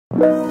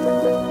Hello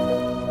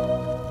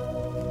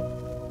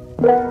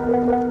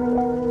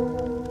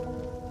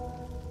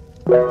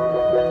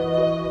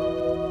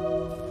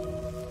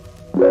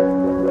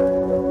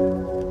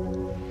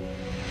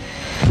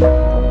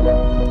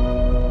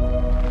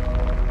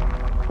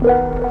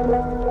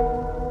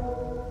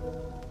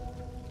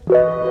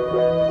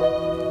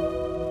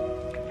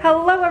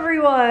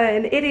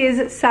everyone, it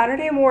is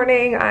Saturday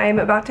morning. I'm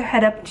about to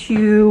head up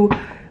to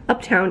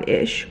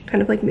Uptown-ish,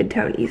 kind of like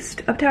Midtown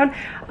East Uptown.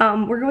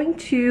 We're going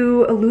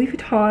to a Louis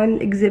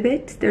Vuitton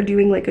exhibit. They're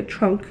doing like a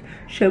trunk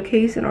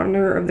showcase in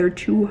honor of their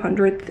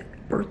 200th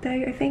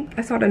birthday, I think.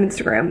 I saw it on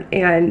Instagram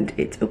and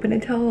it's open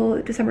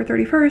until December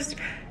 31st.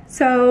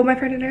 So my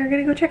friend and I are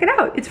gonna go check it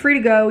out. It's free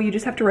to go, you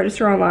just have to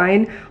register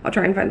online. I'll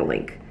try and find the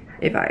link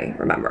if I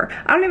remember.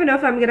 I don't even know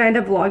if I'm gonna end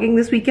up vlogging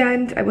this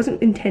weekend. I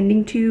wasn't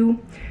intending to,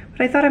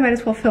 but I thought I might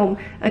as well film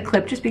a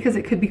clip just because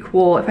it could be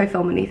cool if I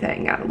film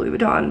anything at Louis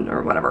Vuitton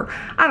or whatever.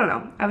 I don't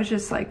know. I was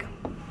just like,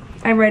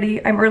 I'm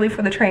ready. I'm early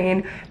for the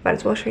train. Might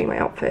as well show you my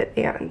outfit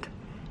and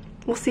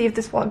we'll see if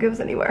this vlog goes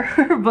anywhere.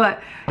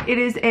 But it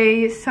is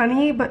a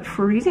sunny but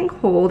freezing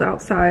cold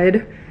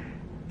outside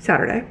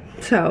Saturday.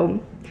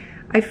 So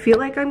I feel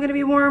like I'm gonna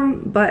be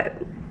warm, but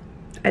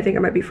I think I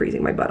might be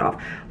freezing my butt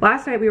off.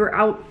 Last night we were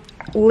out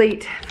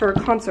late for a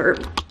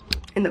concert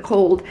in the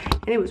cold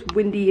and it was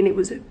windy and it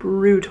was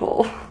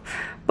brutal,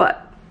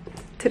 but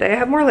today I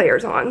have more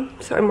layers on,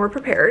 so I'm more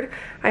prepared.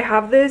 I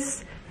have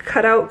this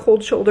cutout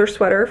cold shoulder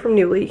sweater from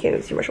Nuuly. You can't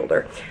even see my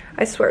shoulder,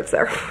 I swear it's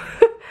there.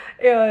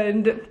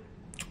 And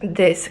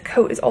this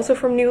coat is also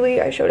from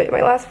Nuuly. I showed it in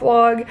my last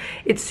vlog.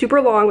 It's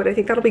super long, but I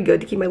think that'll be good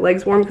to keep my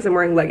legs warm because I'm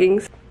wearing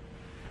leggings.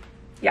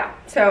 Yeah,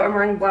 so I'm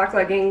wearing black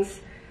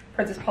leggings,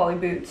 Princess Polly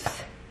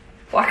boots,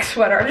 black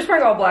sweater. I'm just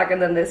wearing all black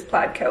and then this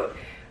plaid coat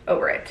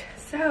over it.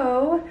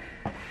 So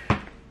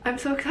I'm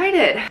so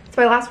excited. It's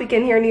my last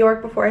weekend here in New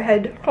York before I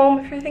head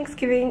home for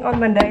Thanksgiving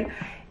on Monday,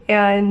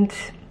 and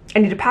I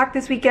need to pack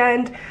this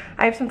weekend.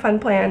 I have some fun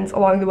plans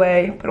along the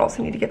way, but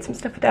also need to get some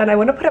stuff done. I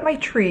want to put up my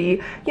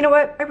tree. You know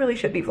what? I really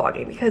should be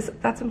vlogging because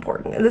that's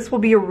important. And this will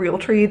be a real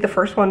tree. The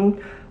first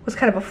one was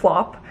kind of a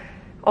flop.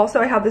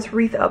 Also, I have this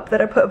wreath up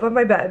that I put above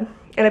my bed,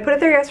 and I put it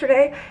there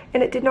yesterday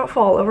and it did not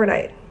fall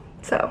overnight.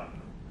 So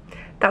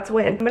that's a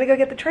win. I'm gonna go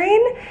get the train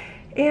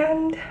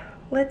and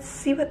let's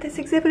see what this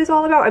exhibit is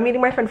all about. I'm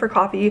meeting my friend for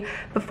coffee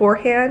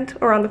beforehand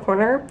around the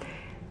corner,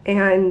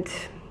 and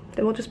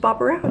then we'll just bop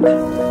around.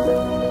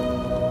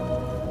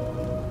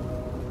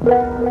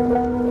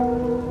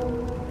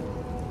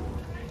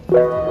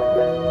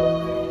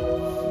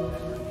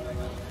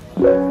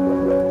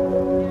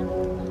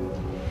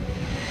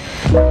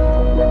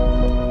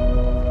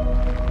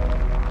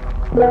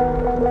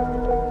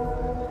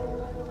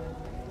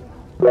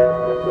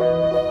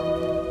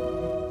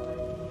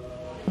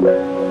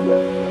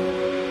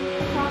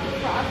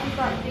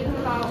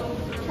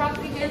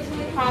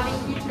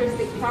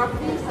 Futuristic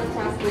properties such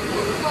as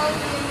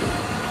clothing,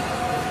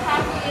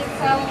 packing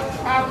itself,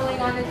 traveling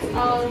on its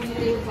own,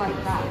 things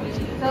like that.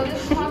 So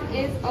this shop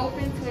is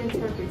open to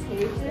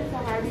interpretation. So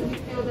however you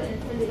feel the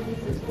intended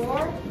use is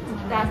for,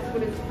 that's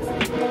what it's for.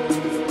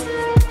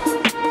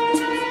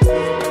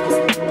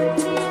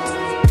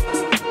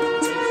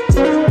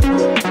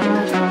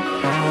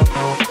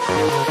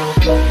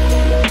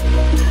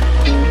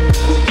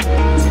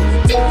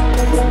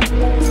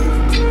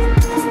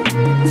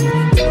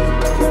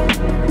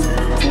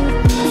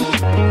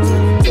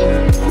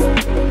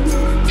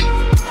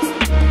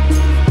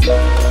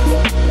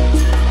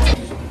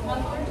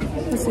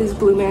 This is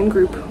Blue Man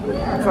Group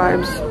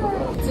vibes.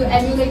 To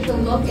emulate the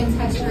look and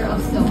texture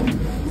of silk.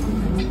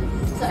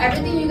 So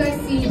everything you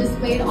guys see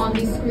displayed on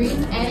the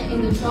screen and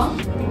in the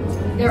trunk,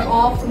 they're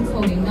all from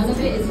coding. None of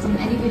it is from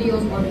any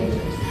videos or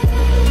pictures.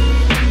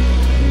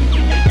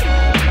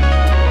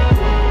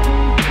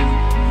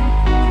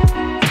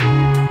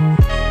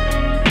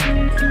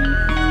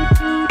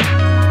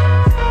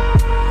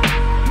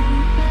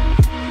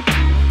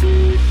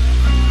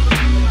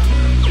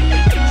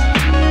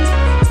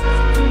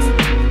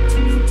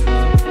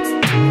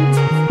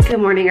 Good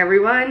morning,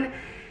 everyone.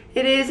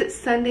 It is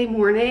Sunday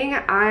morning.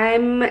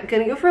 I'm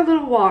gonna go for a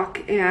little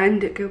walk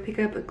and go pick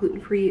up a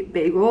gluten-free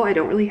bagel. I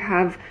don't really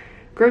have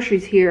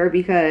groceries here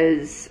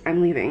because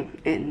I'm leaving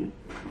in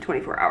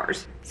 24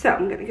 hours. So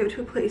I'm gonna go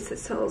to a place that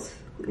sells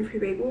gluten-free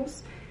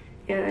bagels,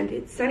 and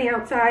it's sunny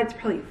outside. It's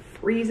probably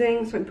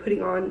freezing, so I'm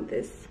putting on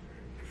this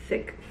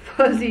thick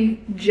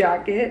fuzzy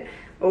jacket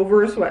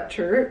over a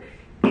sweatshirt,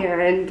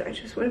 and I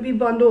just want to be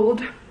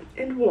bundled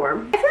and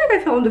warm. I feel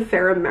like I filmed a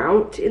fair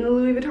amount in the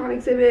Louis Vuitton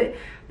exhibit,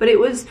 but it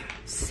was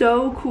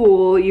so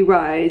cool, you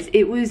guys.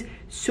 It was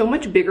so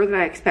much bigger than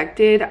I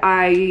expected.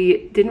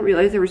 I didn't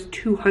realize there was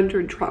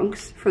 200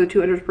 trunks for the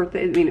 200th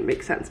birthday. I mean, it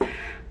makes sense,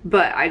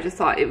 but I just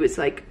thought it was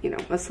like, you know,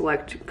 a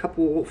select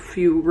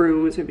few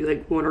rooms, maybe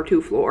like 1 or 2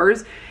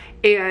 floors.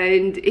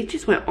 And it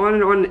just went on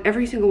and on.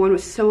 Every single one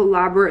was so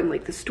elaborate, and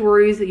like the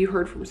stories that you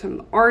heard from some of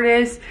the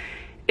artists,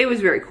 it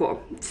was very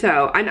cool.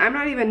 So, and I'm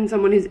not even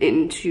someone who's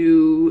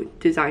into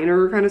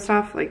designer kind of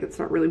stuff. Like, that's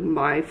not really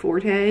my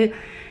forte.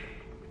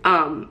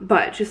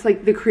 But just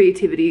like the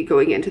creativity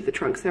going into the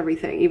trunks and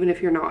everything, even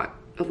if you're not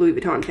a Louis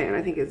Vuitton fan,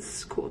 I think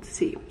it's cool to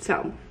see.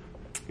 So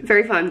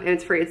very fun, and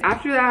it's free.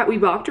 After that, we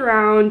walked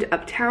around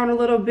uptown a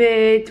little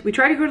bit. We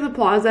tried to go to the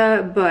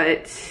plaza,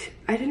 but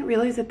I didn't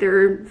realize that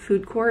their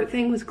food court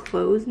thing was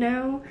closed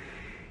now.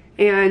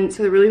 And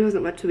so there really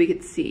wasn't much that we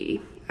could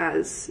see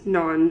as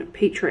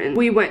non-patrons.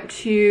 We went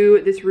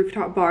to this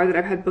rooftop bar that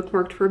I've had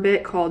bookmarked for a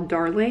bit called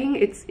Darling.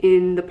 It's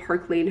in the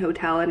Park Lane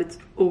Hotel and it's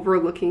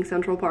overlooking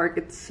Central Park.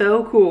 It's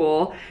so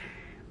cool.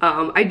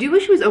 I do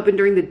wish it was open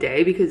during the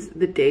day because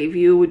the day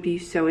view would be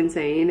so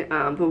insane.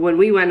 But when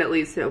we went, at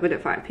least it opened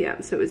at 5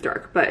 p.m. so it was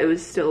dark, but it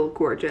was still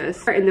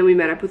gorgeous. And then we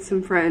met up with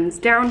some friends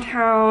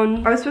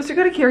downtown. I was supposed to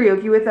go to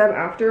karaoke with them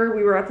after.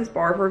 We were at this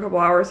bar for a couple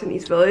hours in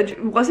East Village.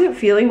 Wasn't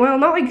feeling well,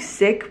 not like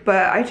sick,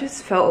 but I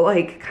just felt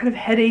like kind of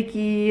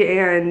headachy,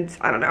 and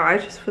I don't know, I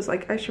just was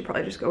like, I should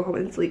probably just go home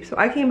and sleep. So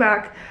I came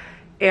back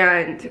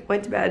and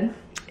went to bed,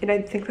 and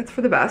I think that's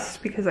for the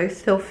best because I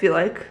still feel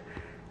like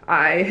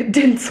I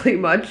didn't sleep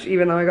much,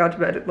 even though I got to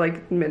bed at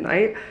like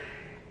midnight.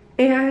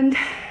 And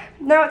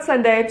now it's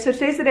Sunday, so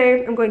today's the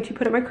day I'm going to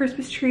put up my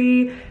Christmas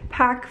tree,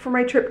 pack for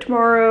my trip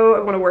tomorrow.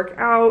 I want to work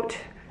out,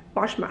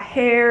 wash my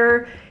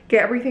hair,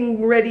 get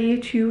everything ready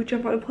to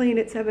jump on a plane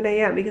at 7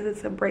 a.m. because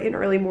it's a bright and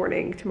early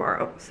morning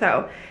tomorrow.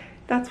 So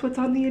that's what's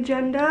on the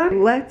agenda.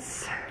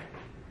 Let's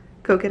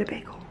go get a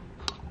bagel.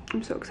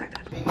 I'm so excited.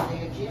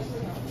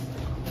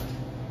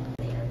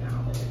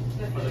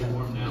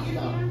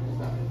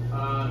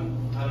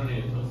 I don't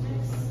need it.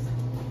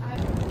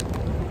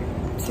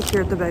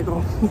 Secured the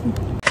bagel.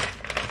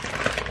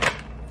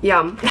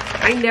 Yum.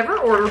 I never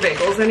order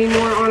bagels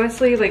anymore,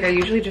 honestly. Like, I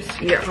usually just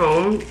eat at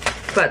home,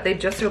 but they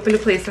just opened a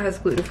place that has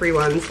gluten-free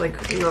ones, like,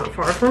 not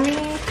far from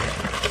me.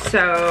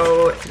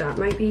 So that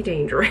might be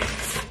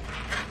dangerous.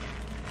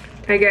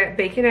 I get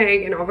bacon,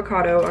 egg, and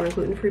avocado on a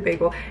gluten-free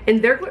bagel. And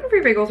their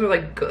gluten-free bagels are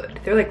like good.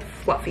 They're like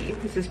fluffy.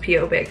 This is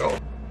P.O. Bagel.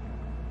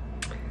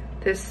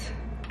 This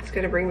is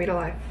gonna bring me to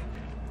life.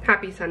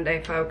 Happy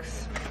Sunday,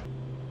 folks.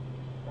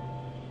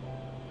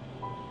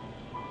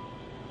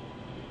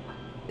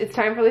 It's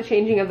time for the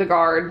changing of the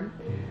guard.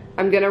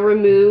 I'm gonna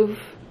remove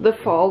the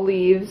fall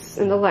leaves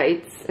and the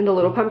lights and the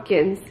little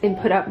pumpkins and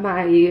put up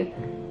my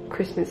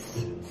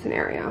Christmas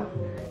scenario.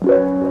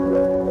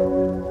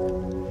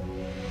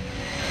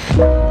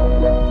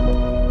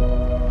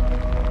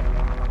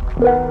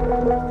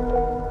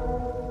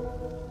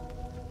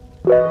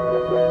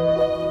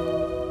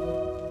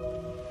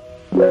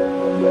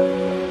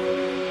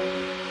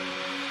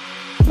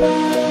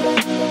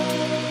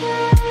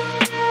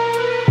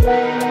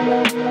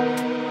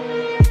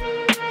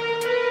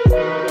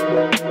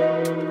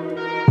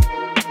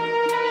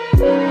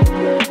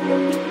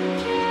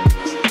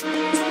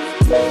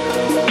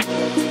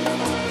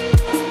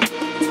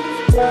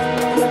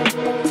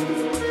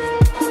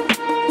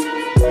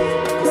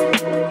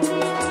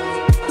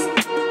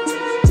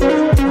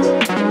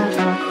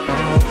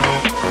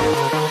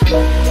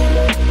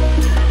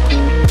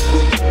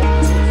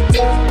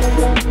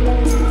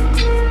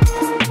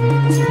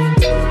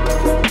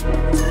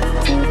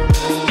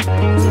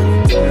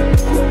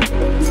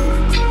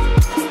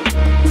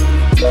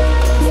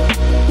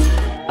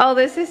 Oh,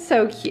 this is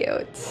so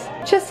cute.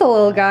 Just a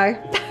little guy.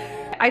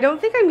 I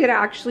don't think I'm gonna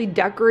actually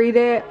decorate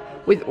it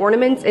with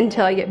ornaments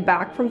until I get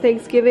back from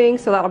Thanksgiving,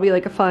 so that'll be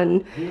like a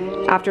fun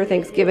after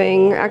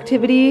Thanksgiving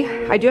activity.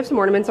 I do have some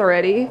ornaments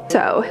already,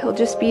 so he'll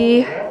just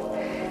be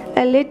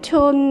a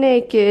little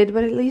naked,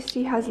 but at least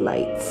he has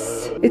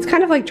lights. It's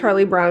kind of like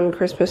Charlie Brown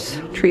Christmas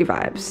tree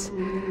vibes,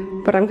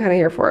 but I'm kind of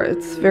here for it.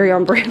 It's very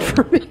on brand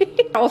for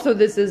me. Also,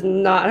 this is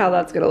not how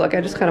that's gonna look. I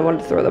just kind of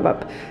wanted to throw them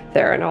up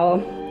there, and I'll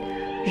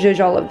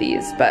judge all of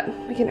these, but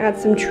we can add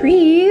some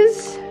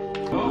trees.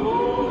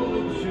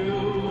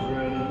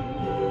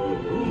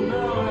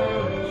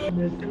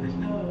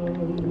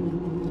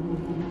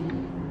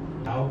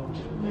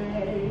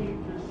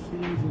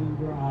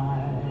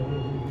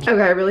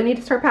 Okay, I really need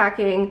to start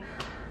packing,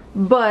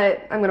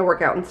 but I'm gonna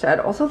work out instead.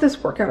 Also,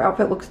 this workout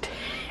outfit looks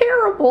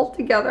terrible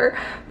together,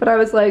 but I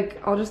was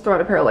like, I'll just throw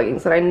on a pair of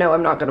leggings that I know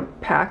I'm not gonna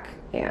pack,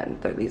 and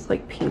they're these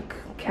like pink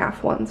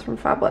calf ones from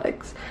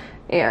Fabletics,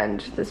 and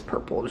this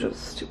purple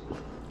just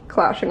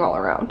clashing all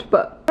around.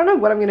 But I don't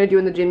know what I'm gonna do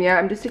in the gym yet.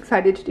 I'm just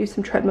excited to do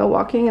some treadmill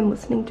walking and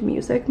listening to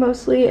music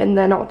mostly, and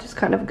then I'll just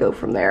kind of go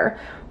from there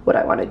what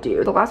I want to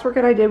do. The last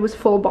workout I did was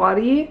full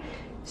body,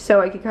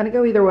 so I could kind of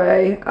go either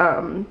way,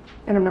 and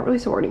I'm not really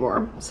sore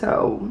anymore,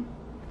 so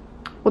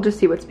we'll just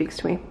see what speaks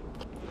to me.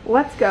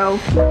 Let's go.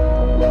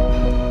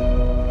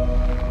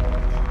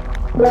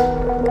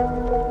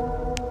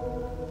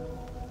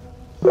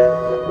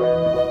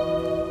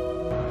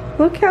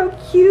 Look how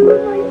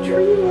cute my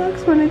tree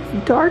looks when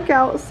it's dark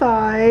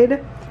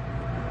outside.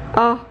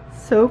 Oh,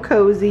 so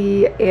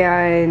cozy,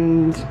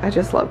 and I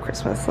just love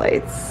Christmas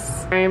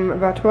lights. I'm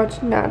about to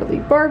watch Natalie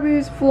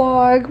Barbu's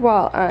vlog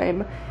while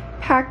I'm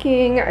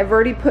packing. I've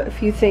already put a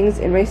few things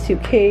in my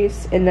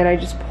suitcase, and then I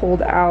just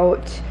pulled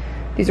out,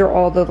 these are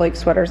all the like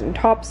sweaters and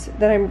tops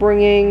that I'm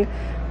bringing,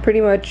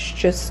 pretty much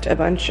just a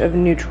bunch of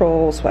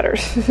neutral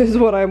sweaters is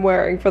what I'm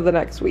wearing for the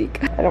next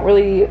week. I don't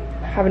really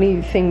have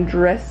anything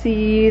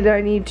dressy that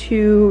I need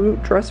to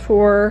dress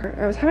for.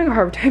 I was having a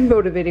hard time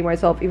motivating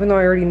myself, even though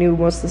I already knew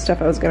most of the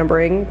stuff I was gonna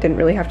bring. Didn't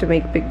really have to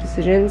make big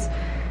decisions.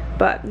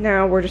 But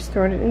now we're just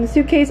throwing it in the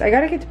suitcase. I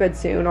gotta get to bed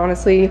soon,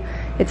 honestly.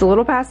 It's a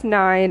little past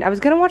 9. I was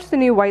gonna watch the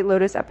new White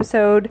Lotus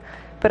episode,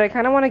 but I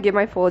kind of want to give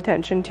my full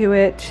attention to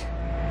it.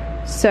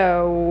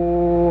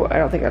 So I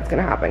don't think that's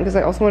gonna happen because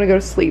I also want to go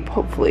to sleep,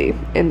 hopefully,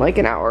 in like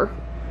an hour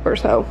or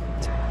so.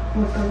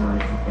 What's going on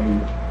has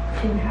been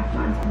 2.5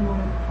 months. I'm one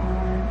of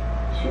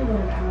our 2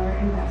 low-power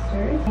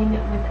investors, and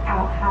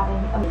without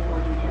having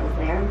more details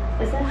there.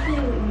 Essentially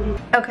what you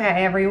do.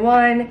 Okay,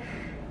 everyone,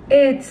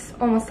 it's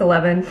almost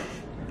 11.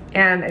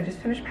 And I just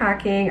finished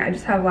packing. I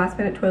just have last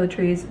minute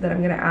toiletries that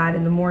I'm gonna add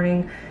in the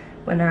morning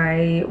when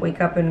I wake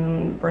up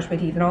and brush my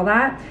teeth and all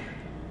that.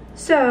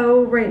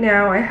 So right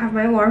now I have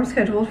my alarm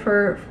scheduled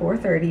for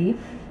 4:30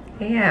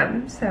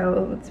 a.m.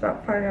 So it's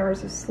about 5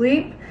 hours of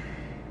sleep.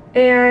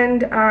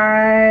 And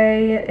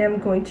I am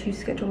going to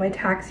schedule my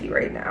taxi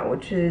right now,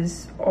 which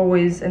is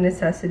always a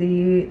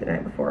necessity the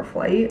night before a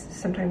flight.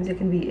 Sometimes it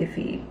can be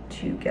iffy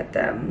to get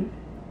them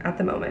at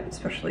the moment,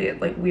 especially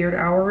at like weird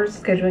hours.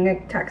 Scheduling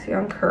a taxi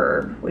on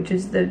Curb, which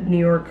is the New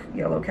York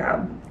yellow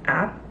cab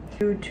app.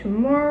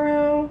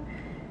 Tomorrow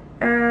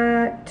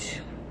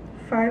at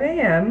 5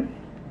 a.m.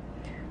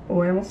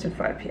 Oh, I almost did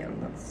 5 p.m.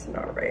 That's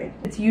not right.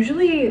 It's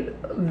usually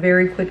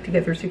very quick to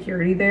get through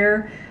security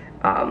there.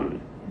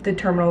 The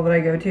terminal that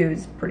I go to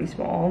is pretty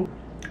small.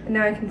 And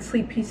now I can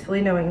sleep peacefully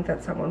knowing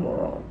that someone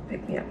will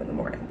pick me up in the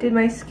morning. Did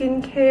my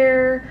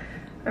skincare.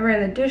 I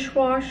ran the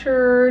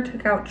dishwasher,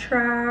 took out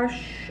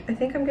trash. I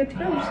think I'm good to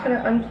go. I'm just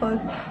gonna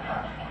unplug.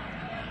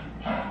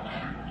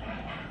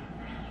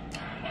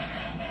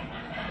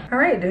 All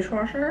right,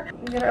 dishwasher.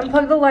 I'm gonna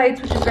unplug the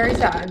lights, which is very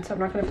sad, so I'm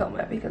not gonna film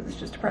it because it's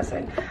just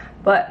depressing.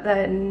 But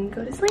then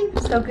go to sleep,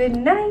 so good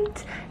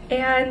night.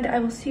 And I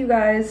will see you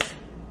guys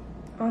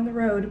on the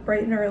road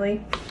bright and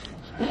early.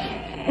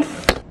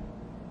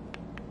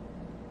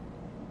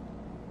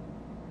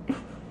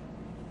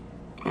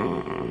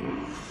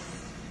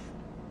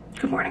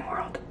 Good morning,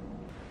 world.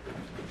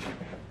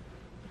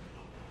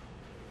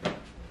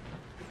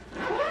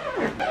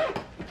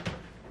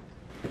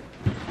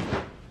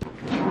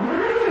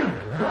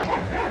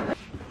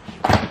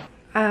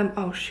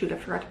 Oh shoot, I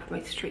forgot to put my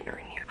straightener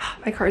in here.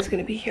 My car is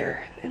gonna be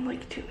here in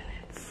like 2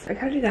 minutes. I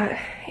gotta do that,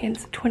 and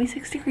it's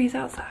 26 degrees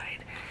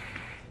outside.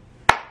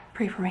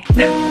 Pray for me.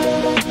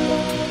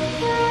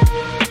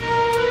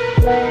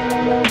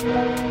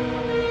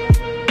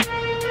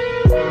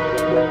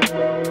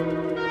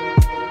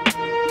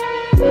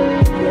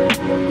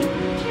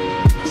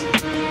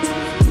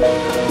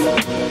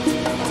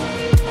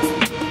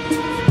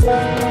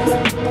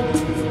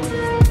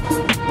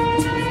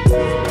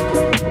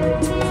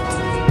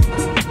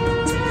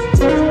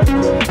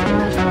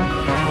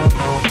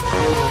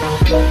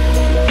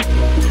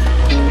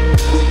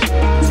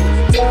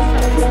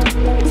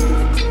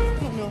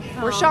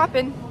 We're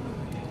shopping.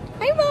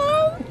 Hi,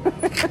 Mom.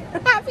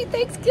 Happy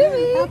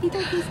Thanksgiving. Happy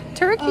turkeys.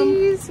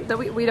 Turkeys. No,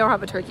 we don't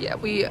have a turkey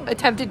yet. We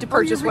attempted to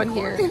purchase one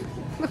here.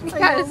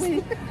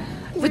 Yes.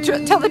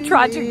 Tell the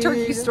tragic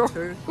turkey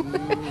story.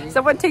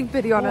 Someone take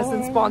pity on us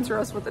and sponsor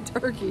us with a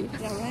turkey.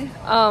 Yeah,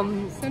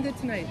 right. Send it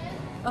tonight.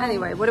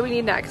 Anyway, what do we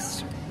need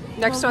next?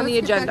 Next on the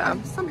agenda.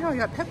 Somehow I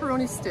got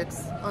pepperoni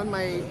sticks on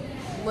my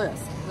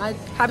list.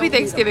 Happy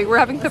Thanksgiving. We're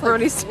having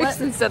pepperoni sticks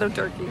instead of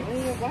turkey.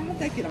 Why would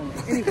that get on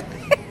there? Anyway.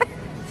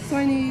 So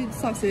I need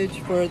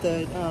sausage for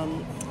the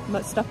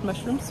stuffed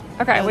mushrooms.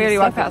 Okay, we already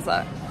walked past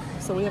that.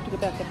 So we have to go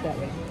back up that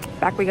way.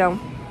 Back we go.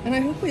 And I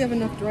hope we have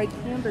enough dried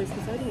cranberries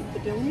because I didn't.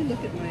 But let me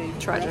look at my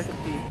tragic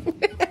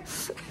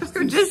recipe.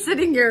 We're just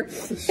sitting here.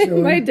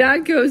 My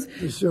dad goes,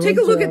 "Take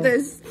a look at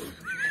this."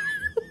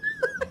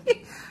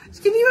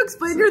 Can you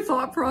explain your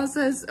thought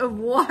process of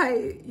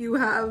why you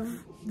have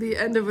the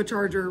end of a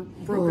charger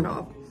broken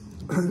off?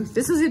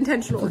 This is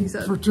intentional, he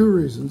said. For 2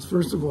 reasons.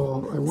 First of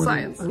all, I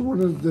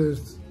wanted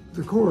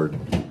the cord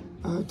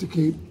to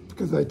keep,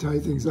 because I tie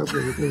things up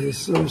with it, because it's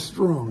so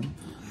strong.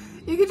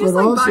 You could just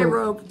like buy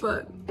rope,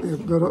 but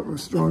it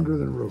was stronger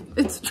than rope.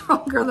 It's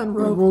stronger than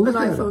rope. Well, an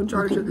iPhone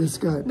charger. It's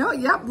got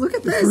look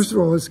at this. First of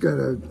all, it's got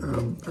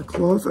a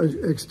cloth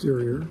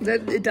exterior.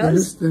 It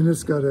does. Then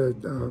it's got a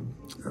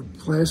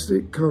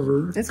plastic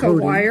cover. It's got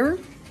wire.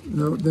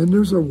 No, then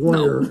there's a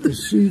wire, a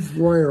sheathed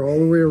wire all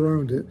the way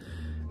around it.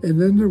 And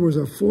then there was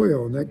a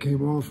foil, and that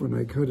came off when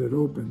I cut it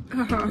open.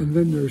 And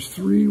then there's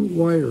 3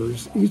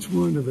 wires, each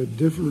one of a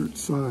different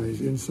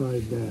size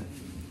inside that.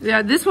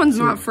 Yeah, this one's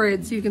not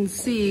frayed, so you can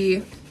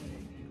see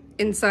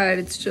inside.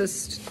 It's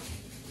just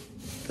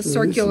the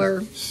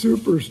circular.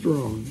 Super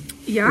strong.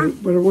 Yeah.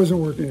 But it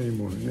wasn't working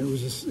anymore. It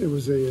was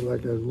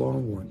like a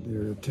long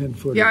one, a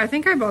 10-foot. Yeah, I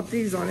think I bought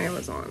these on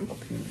Amazon.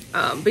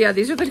 But yeah,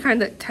 these are the kind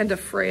that tend to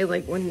fray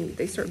like when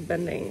they start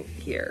bending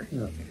here.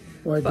 Yeah.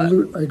 Well,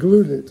 I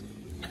glued it.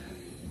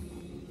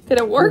 Did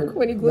it work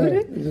when you glued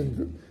it?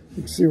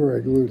 You can see where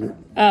I glued it.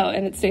 Oh,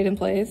 and it stayed in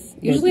place?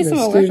 Usually some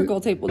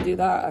electrical tape will do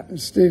that. It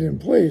stayed in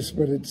place,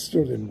 but it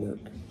still didn't work.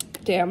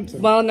 Damn. So.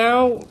 Well,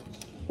 now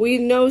we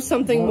know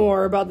something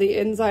more about the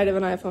inside of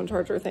an iPhone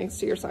charger thanks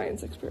to your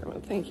science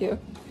experiment. Thank you.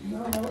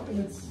 No,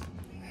 it's...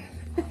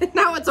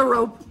 Now it's a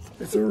rope.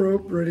 It's a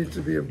rope ready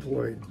to be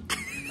employed.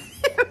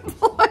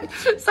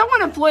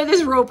 Someone employ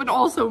this rope and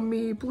also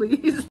me,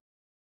 please.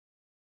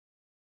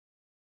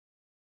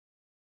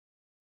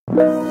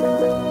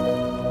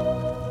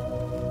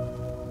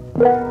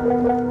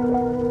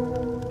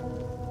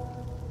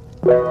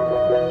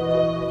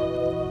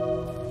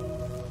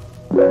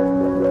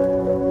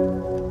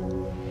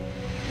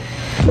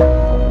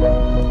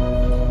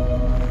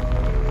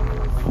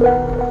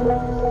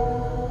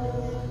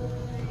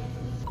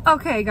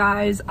 Okay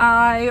guys,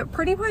 I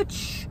pretty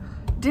much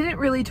didn't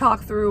really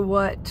talk through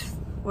what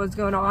was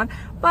going on,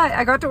 but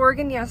I got to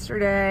Oregon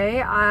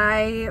yesterday.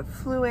 I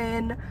flew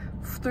in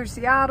through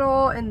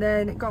Seattle and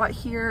then got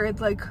here at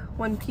like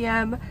 1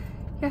 p.m.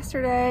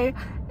 yesterday,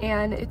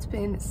 and it's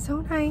been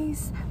so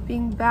nice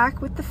being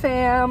back with the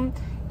fam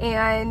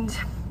and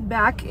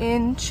back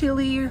in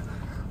chilly,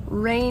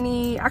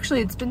 rainy,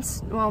 actually it's been,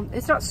 well,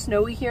 it's not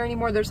snowy here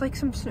anymore. There's like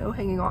some snow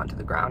hanging on to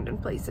the ground in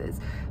places,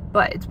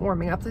 but it's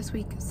warming up this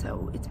week,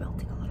 so it's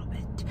melting a little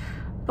bit.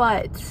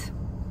 But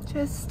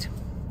just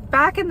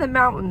back in the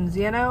mountains,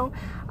 you know?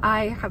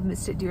 I have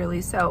missed it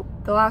dearly. So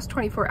the last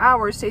 24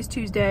 hours, today's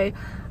Tuesday,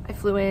 I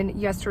flew in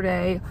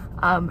yesterday.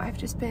 I've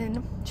just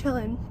been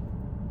chilling,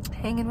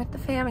 hanging with the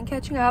fam and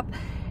catching up.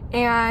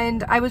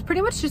 And I was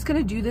pretty much just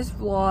gonna do this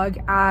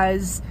vlog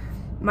as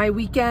my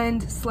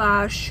weekend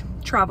slash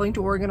traveling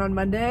to Oregon on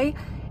Monday.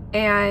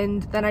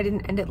 And then I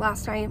didn't end it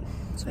last night,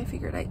 so I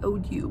figured I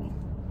owed you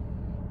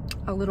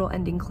a little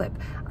ending clip.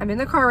 I'm in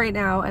the car right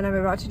now and I'm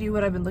about to do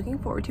what I've been looking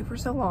forward to for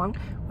so long,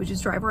 which is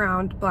drive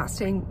around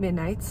blasting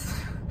Midnights.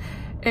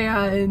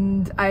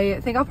 And I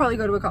think I'll probably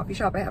go to a coffee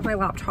shop. I have my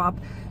laptop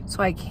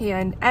so I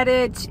can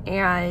edit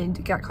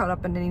and get caught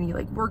up in any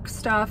like work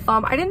stuff.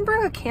 I didn't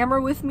bring a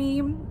camera with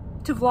me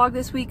to vlog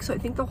this week, so I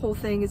think the whole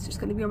thing is just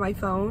going to be on my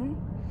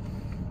phone.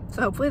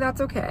 So hopefully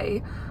that's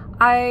okay.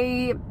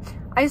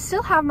 I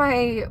still have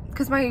my,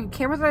 because my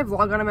camera that I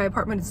vlog on in my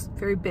apartment is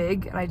very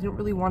big and I didn't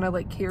really want to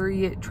like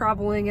carry it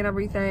traveling and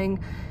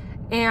everything.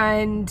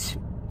 And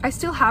I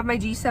still have my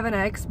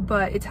G7X,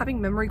 but it's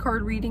having memory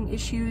card reading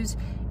issues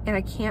and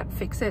I can't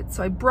fix it.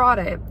 So I brought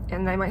it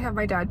and I might have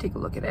my dad take a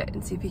look at it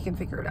and see if he can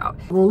figure it out.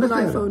 Well, look An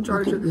at iPhone it.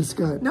 charger. Look at this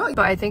guy. No,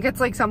 but I think it's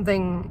like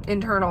something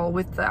internal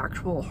with the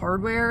actual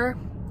hardware.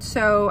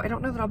 So I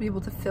don't know that I'll be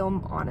able to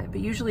film on it,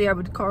 but usually I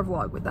would car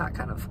vlog with that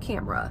kind of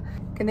camera.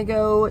 Gonna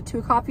go to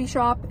a coffee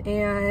shop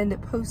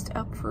and post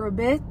up for a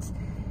bit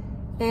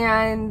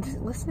and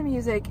listen to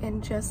music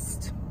and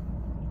just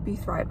be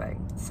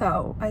thriving.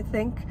 So I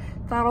think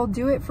that'll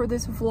do it for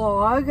this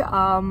vlog.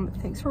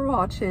 Thanks for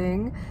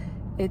watching.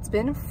 It's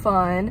been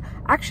fun.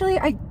 Actually,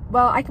 I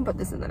can put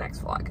this in the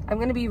next vlog. I'm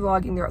gonna be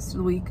vlogging the rest of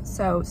the week,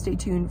 so stay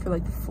tuned for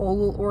like the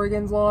full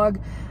Oregon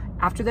vlog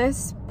after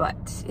this.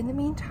 But in the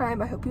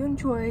meantime, I hope you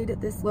enjoyed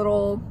this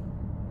little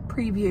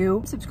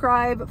preview.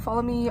 Subscribe,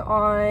 follow me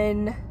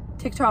on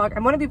TikTok.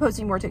 I'm going to be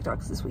posting more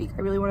TikToks this week.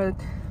 I really want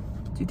to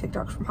do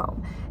TikToks from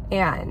home,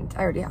 and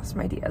I already have some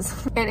ideas.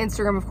 And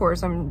Instagram, of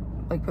course,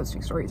 I'm like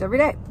posting stories every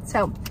day.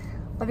 So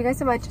love you guys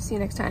so much. See you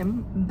next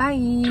time.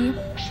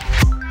 Bye.